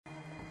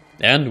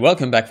And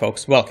welcome back,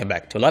 folks. Welcome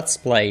back to Let's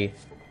Play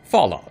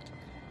Fallout.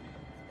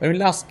 When we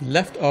last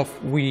left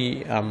off,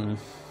 we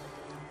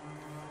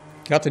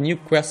got a new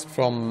quest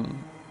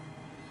from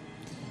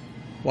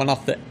one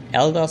of the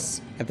elders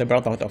at the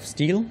Brotherhood of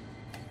Steel.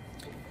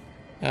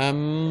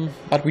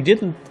 But we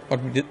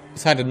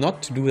decided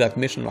not to do that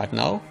mission right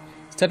now.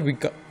 Instead, we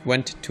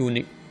went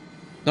to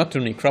not to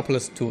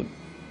Necropolis, to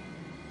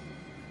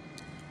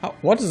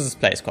what is this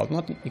place called?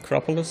 Not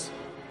Necropolis.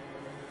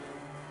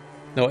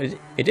 No,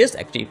 it is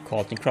actually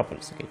called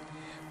Necropolis. Okay,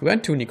 we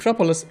went to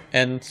Necropolis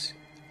and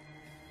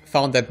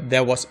found that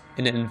there was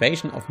an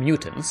invasion of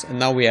mutants, and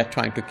now we are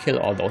trying to kill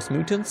all those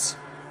mutants.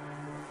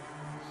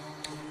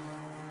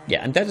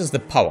 Yeah, and that is the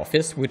power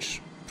fist,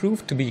 which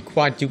proved to be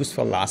quite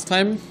useful last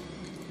time.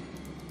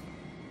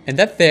 And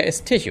that there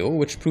is tissue,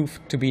 which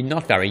proved to be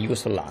not very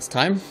useful last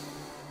time.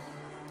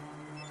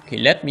 Okay,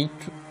 let me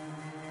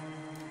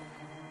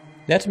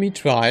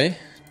try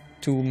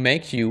to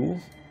make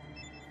you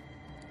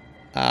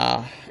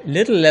a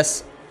little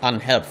less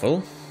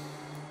unhelpful.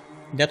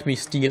 Let me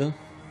steal.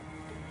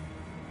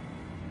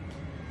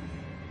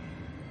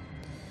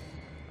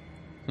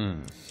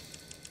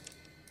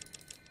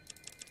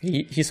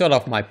 He's sort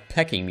of my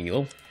packing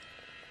mule.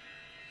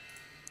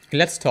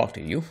 Let's talk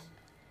to you.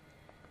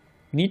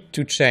 Need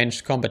to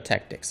change combat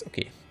tactics.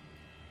 Okay.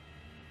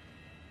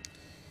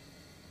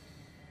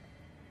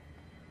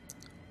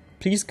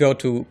 Please go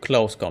to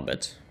close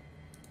combat.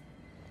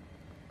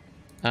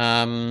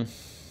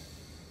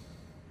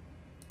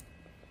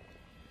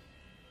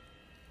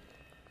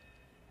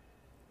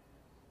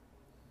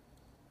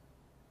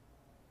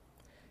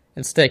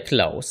 And stay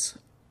close,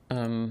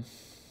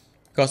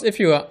 because if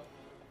you are,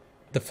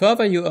 the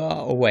further you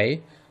are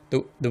away,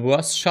 the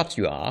worse shot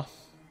you are,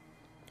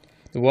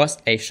 the worse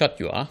a shot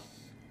you are.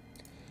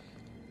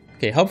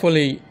 Okay,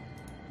 hopefully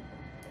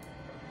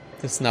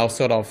this now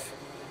sort of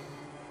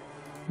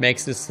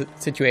makes this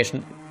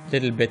situation a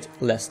little bit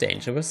less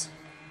dangerous.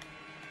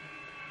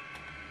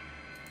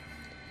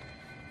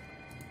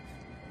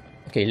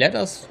 Okay, let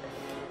us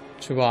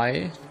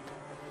try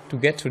to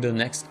get to the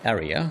next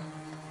area.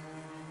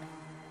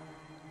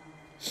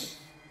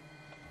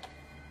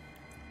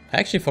 I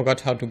actually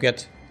forgot how to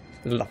get...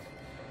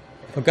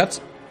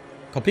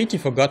 completely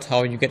forgot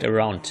how you get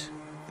around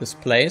this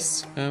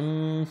place.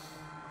 For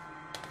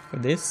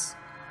this...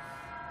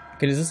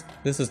 Okay,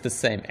 this is the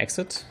same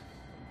exit.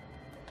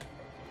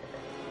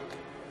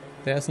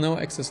 There's no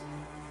exit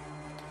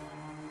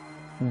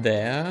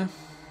there.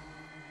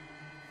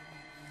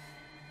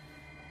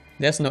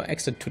 There's no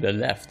exit to the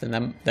left,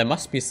 and there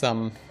must be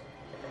some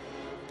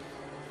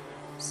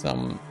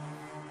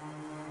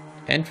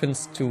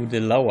entrance to the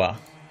lower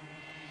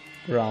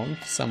ground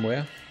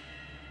somewhere.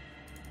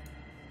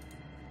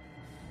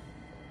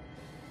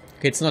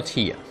 Okay, it's not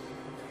here.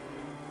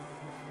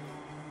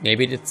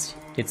 Maybe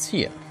it's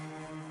here.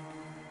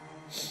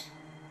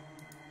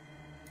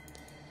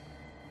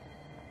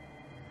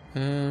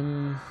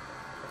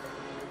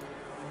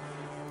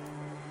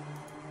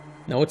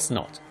 No, it's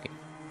not. Okay.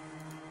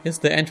 Is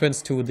the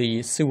entrance to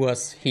the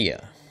sewers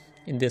here,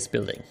 in this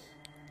building?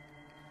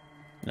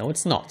 No,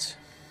 it's not.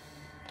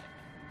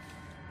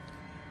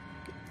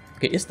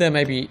 Okay, is there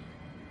maybe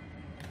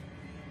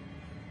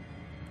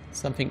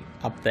something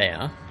up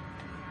there?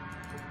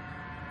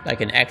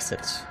 Like an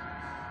exit?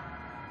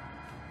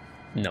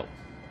 No.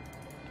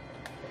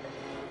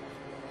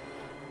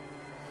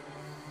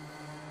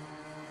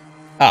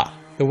 Ah,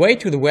 the way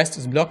to the west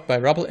is blocked by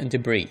rubble and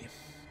debris.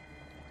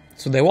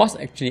 So there was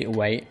actually a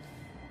way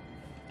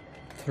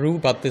through,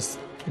 but it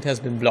has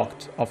been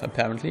blocked off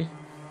apparently.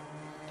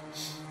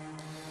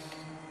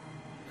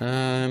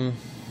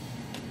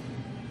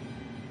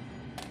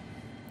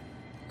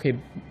 Okay,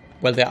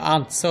 well, there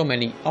aren't so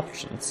many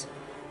options.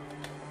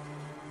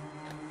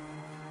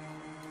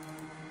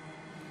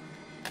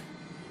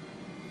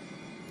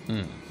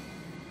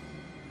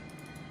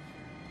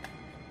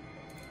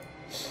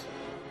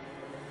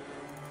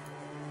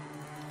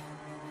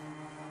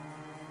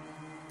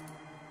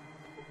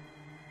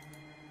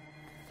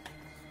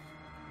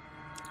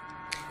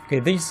 Okay,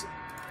 these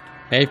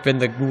may have been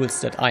the ghouls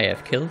that I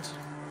have killed.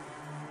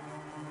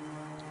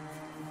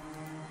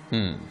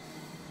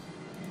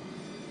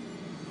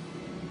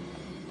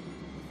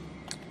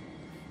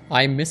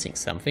 I'm missing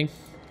something.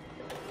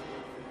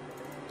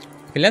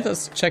 Okay, let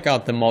us check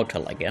out the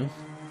motel again.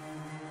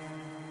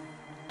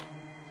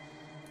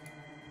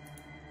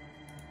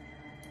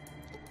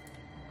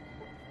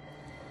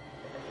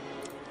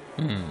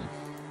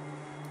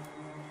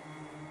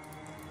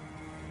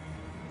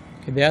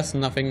 Okay, there's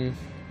nothing.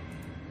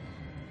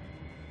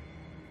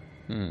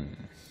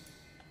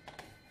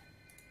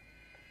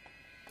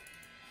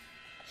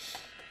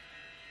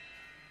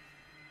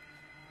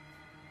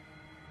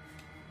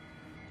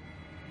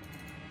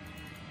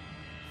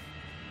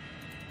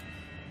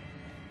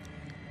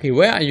 Okay,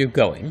 where are you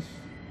going?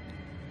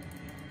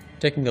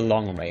 Taking the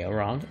long way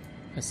around,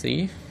 I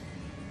see.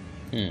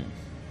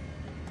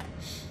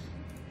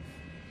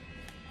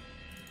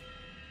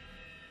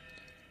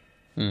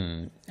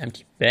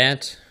 Empty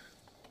bed.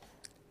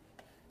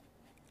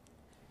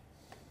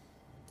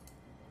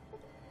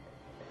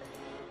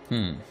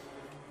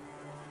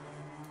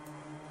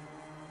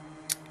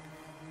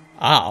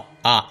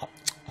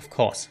 Of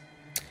course.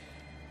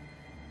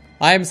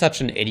 I am such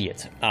an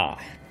idiot. How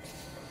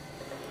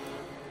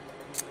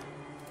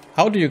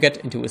do you get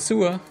into a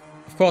sewer?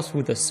 Of course,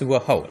 through the sewer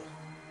hole.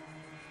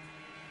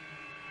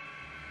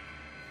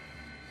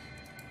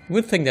 You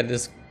would think that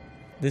this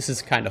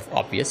is kind of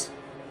obvious,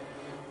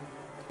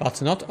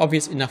 but not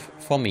obvious enough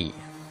for me.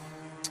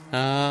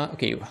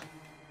 Okay.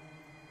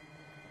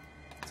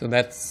 So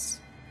that's...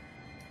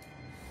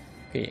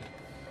 Okay.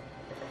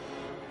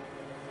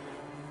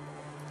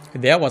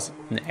 There was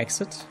an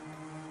exit.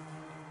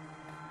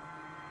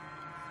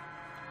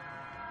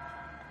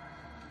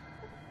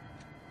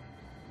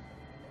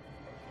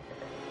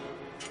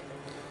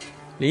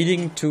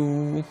 Leading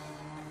to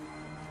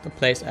the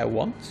place I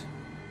want.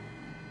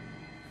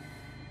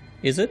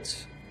 Is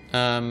it?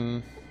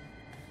 Okay,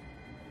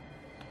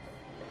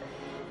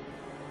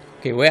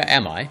 where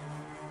am I?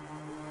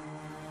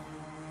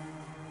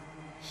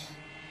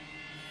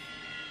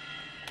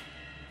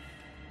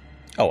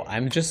 Oh,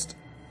 I'm just...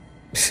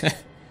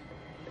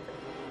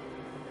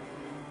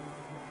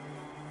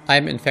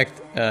 I'm in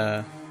fact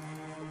in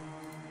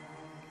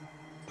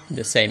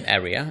the same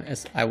area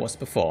as I was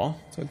before,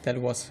 so that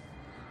was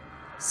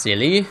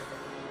silly.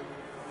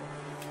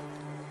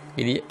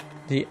 The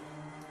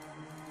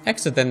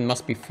exit then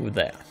must be through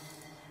there.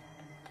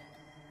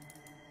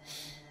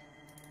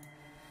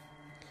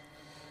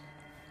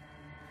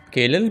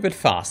 Okay, a little bit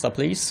faster,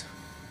 please.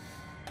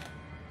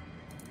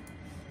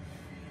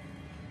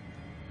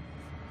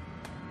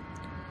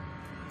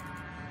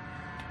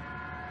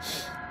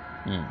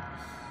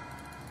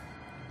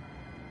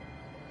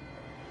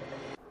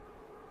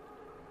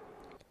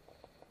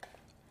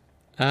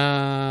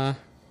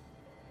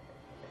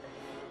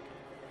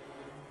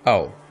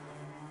 Oh.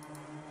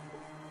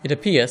 It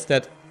appears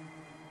that...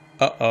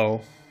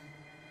 Uh-oh.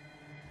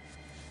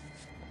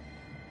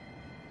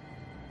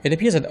 It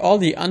appears that all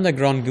the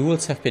underground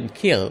ghouls have been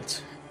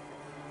killed.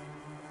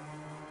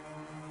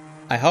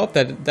 I hope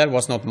that that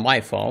was not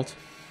my fault.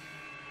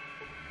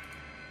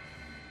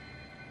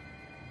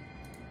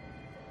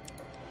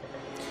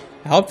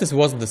 I hope this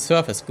wasn't the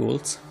surface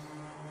ghouls.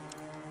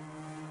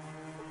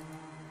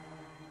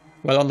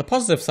 Well, on the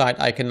positive side,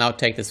 I can now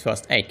take this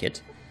first aid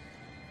kit.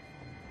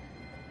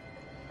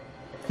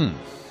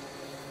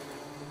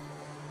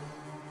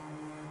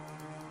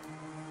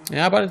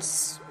 Yeah, but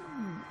it's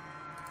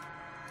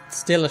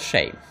still a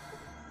shame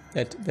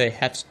that they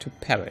had to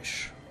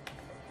perish.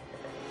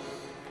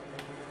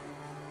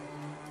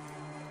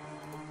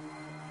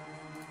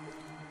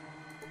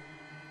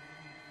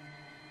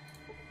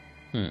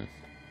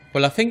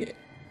 Well, I think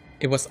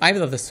it was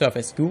either the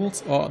surface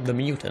ghouls or the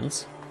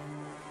mutants.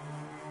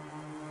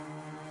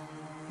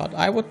 But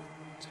I would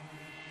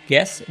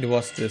guess it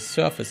was the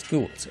surface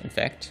ghouls, in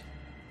fact.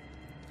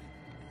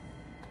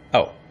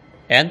 Oh,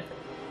 and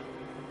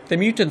the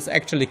mutants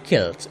actually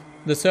killed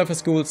the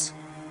surface ghouls.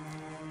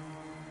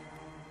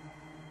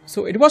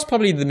 So it was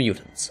probably the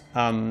mutants.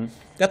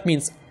 That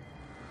means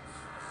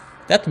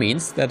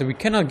that we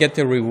cannot get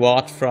the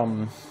reward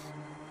from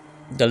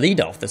the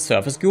leader of the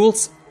surface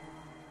ghouls.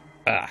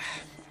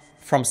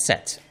 From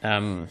Set.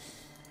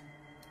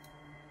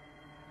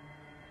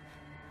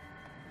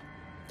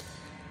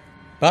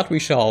 But we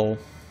shall,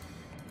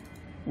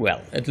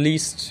 well, at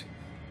least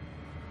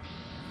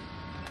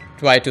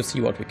try to see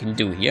what we can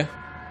do here.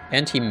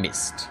 And he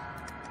missed.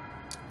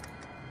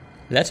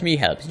 Let me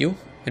help you.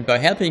 And by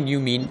helping you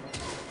mean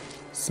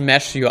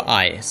smash your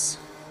eyes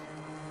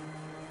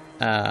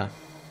to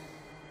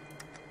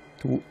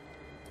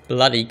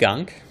bloody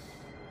gunk.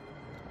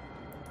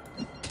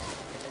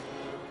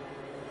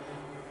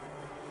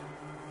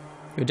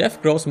 Your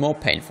death grows more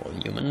painful,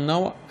 human.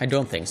 No, I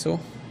don't think so.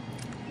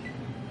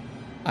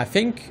 I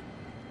think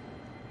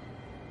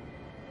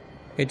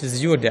it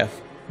is your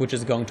death which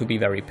is going to be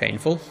very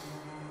painful.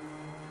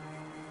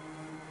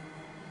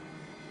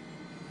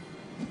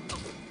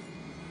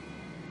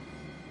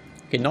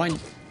 Okay, 9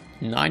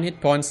 hit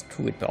points,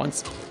 2 hit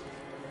points.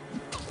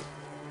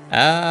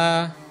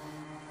 Oh,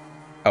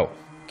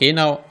 okay,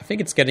 now I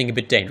think it's getting a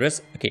bit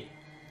dangerous. Okay.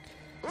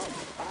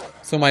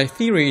 So my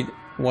theory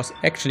was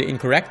actually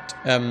incorrect.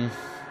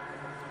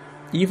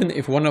 Even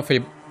if one of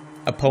your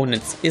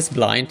opponents is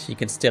blind, he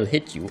can still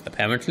hit you,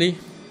 apparently.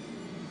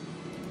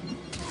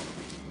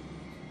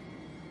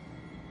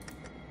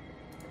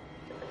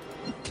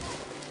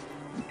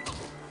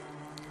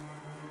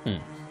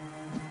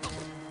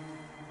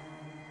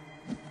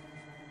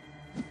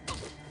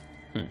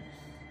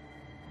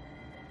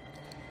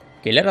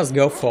 Okay, let us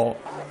go for...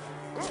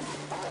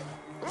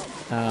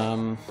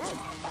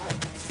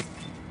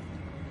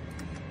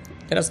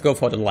 let us go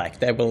for the leg.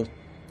 That will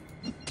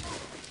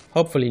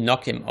hopefully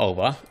knock him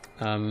over.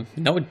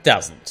 No, it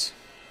doesn't.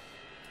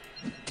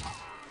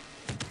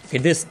 Okay,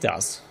 this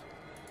does.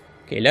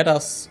 Okay, let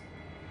us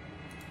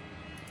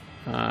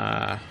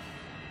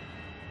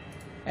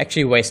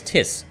actually waste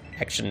his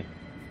action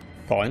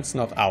points,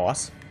 not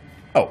ours.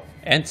 Oh,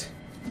 and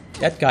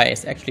that guy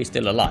is actually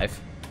still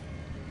alive.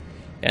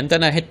 And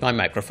then I hit my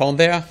microphone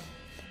there.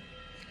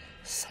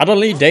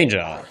 Suddenly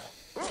danger.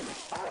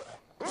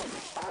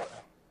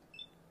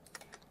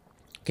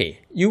 Okay,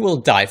 you will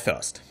die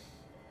first.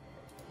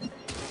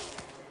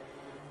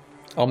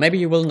 Or maybe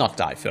you will not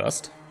die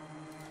first.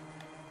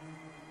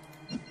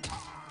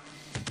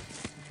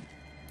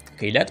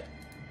 Okay, let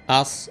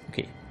us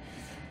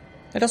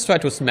try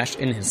to smash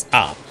in his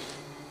arm.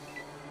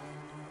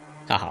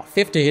 Haha,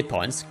 50 hit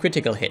points,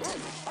 critical hit.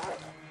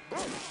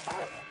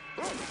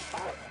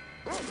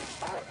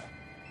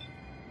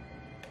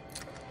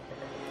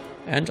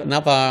 And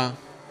another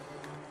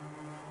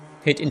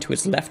hit into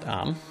his left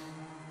arm.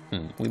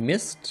 We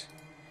missed.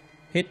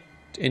 Hit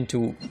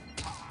into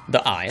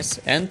the eyes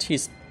and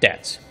he's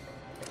dead.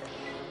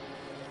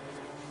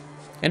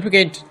 And we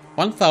gained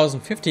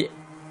 1050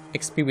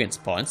 experience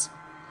points.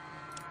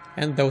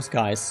 And those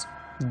guys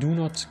do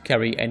not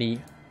carry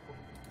any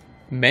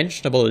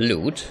mentionable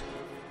loot.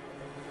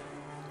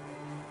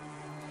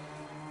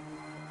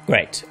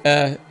 Great.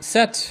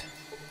 Seth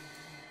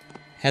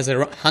has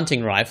a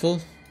hunting rifle,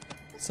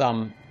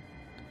 some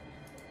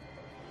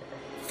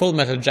full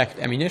metal jacket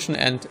ammunition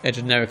and a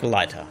generic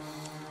lighter.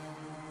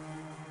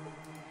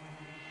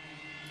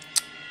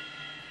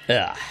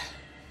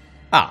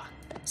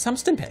 Some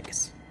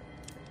stimpaks.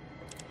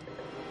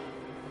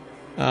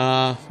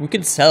 We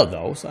can sell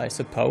those, I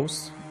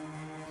suppose.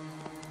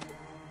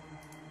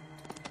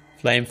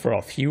 Flame for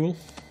our fuel.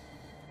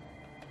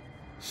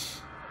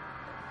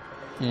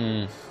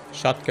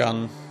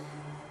 Shotgun.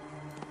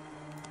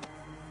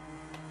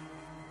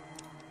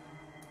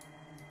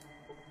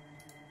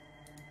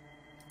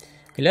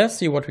 Okay, let's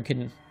see what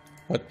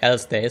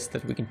else there is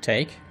that we can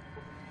take.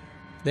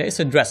 There is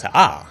a dresser.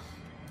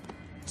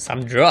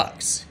 Some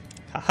drugs.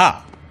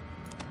 Haha.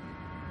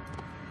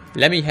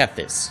 Let me have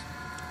this.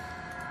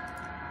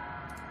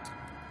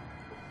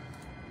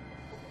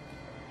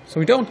 So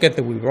we don't get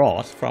the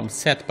reward from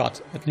Seth,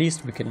 but at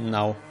least we can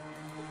now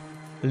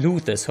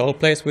loot this whole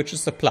place, which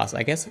is a plus,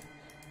 I guess.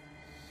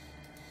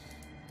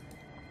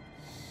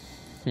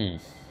 I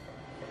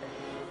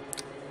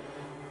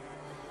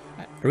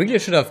really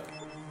should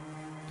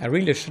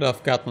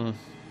have gotten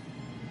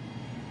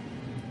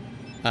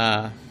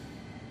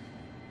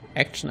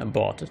action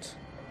aborted.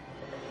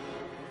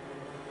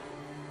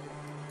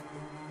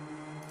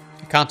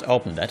 I can't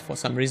open that for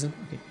some reason.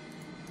 Okay.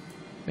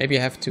 Maybe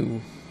I have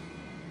to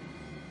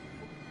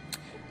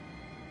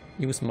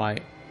use my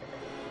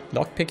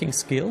lockpicking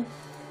skill.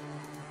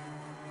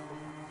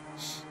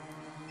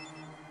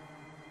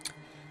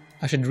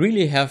 I should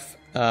really have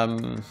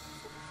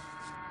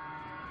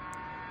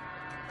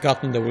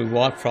gotten the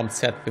reward from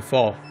Seth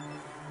before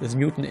this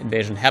mutant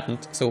invasion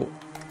happened. So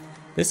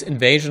this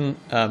invasion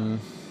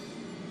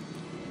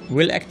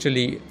will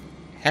actually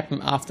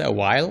happen after a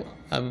while.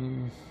 I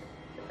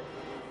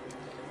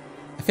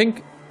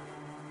think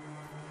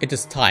it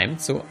is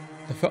timed. So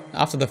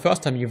after the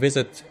first time you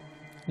visit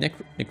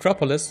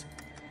Necropolis,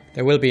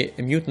 there will be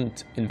a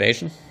mutant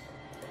invasion.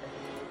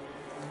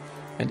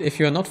 And if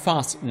you're not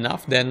fast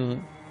enough,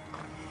 then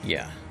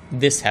yeah,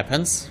 this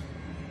happens.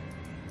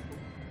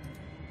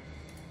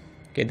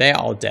 Okay, they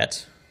are all dead.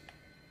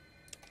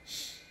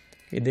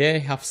 Okay, they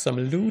have some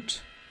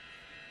loot,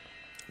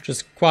 which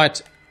is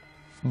quite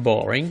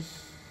boring.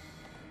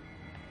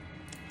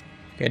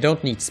 Okay, I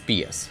don't need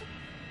spears.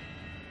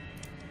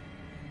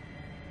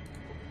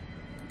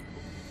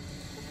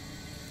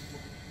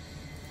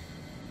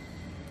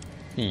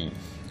 Yeah,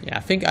 I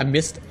think I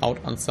missed out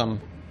on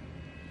some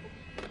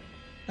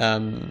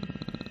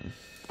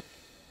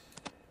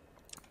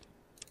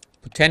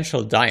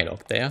potential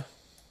dialogue there.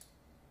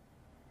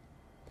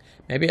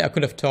 Maybe I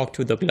could have talked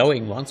to the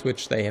glowing ones,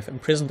 which they have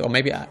imprisoned, or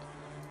maybe I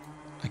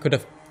could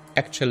have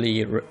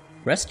actually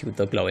rescued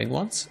the glowing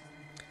ones.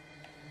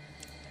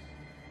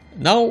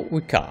 Now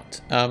we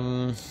can't.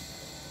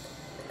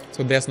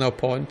 So there's no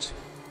point.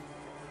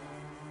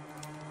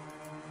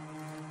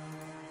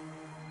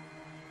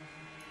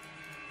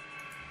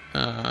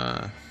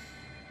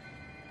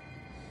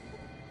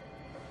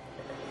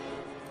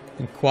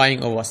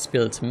 Inquiring over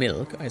spilled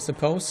milk, I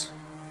suppose.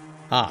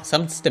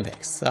 Some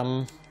stimpaks.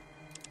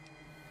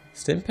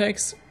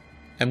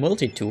 A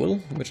multi-tool,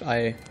 which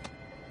I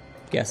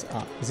guess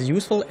is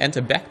useful, and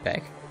a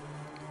backpack.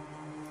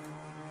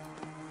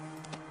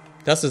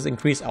 Does this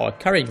increase our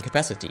carrying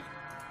capacity?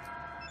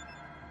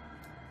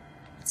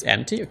 It's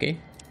empty, okay.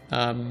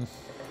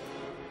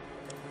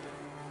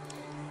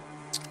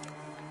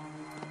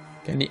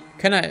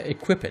 Can I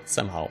equip it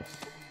somehow?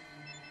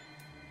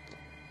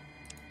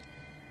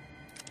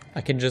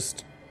 I can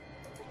just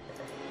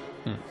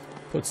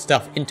put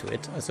stuff into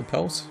it, I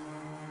suppose.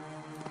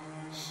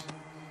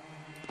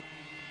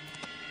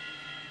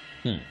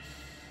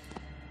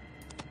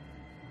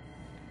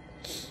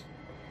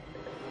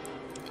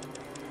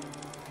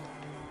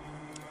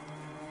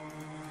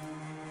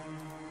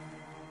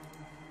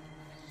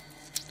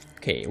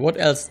 Okay, what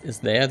else is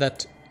there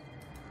that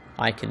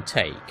I can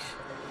take?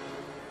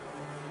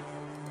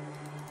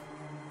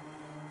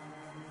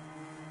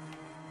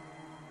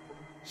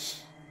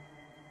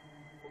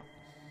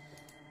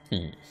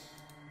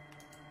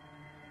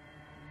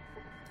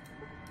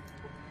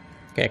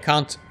 Okay, I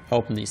can't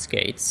open these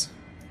gates.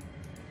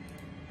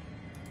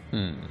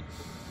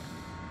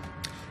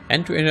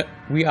 And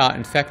we are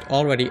in fact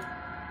already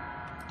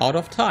out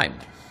of time.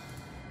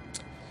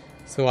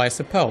 So I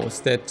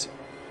suppose that...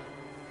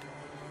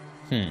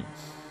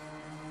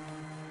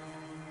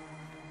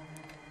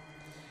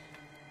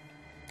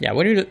 Yeah,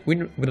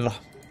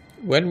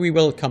 when we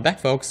will come back,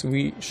 folks,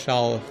 we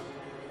shall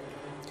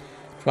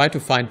try to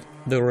find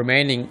the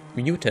remaining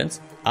mutants.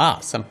 Ah,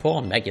 some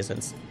porn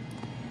magazines.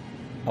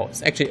 Oh,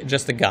 it's actually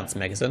just a guns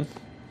magazine.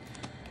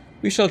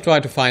 We shall try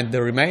to find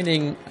the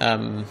remaining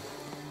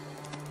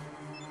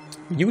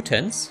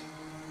mutants.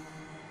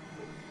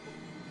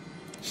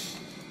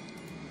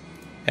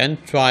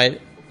 And try,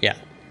 yeah.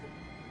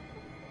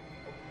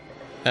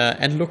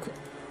 And look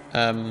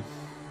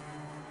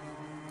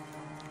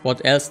what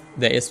else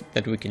there is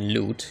that we can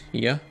loot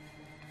here.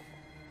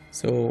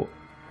 So,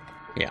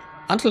 yeah.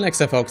 Until next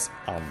time, folks.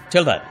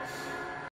 Until then.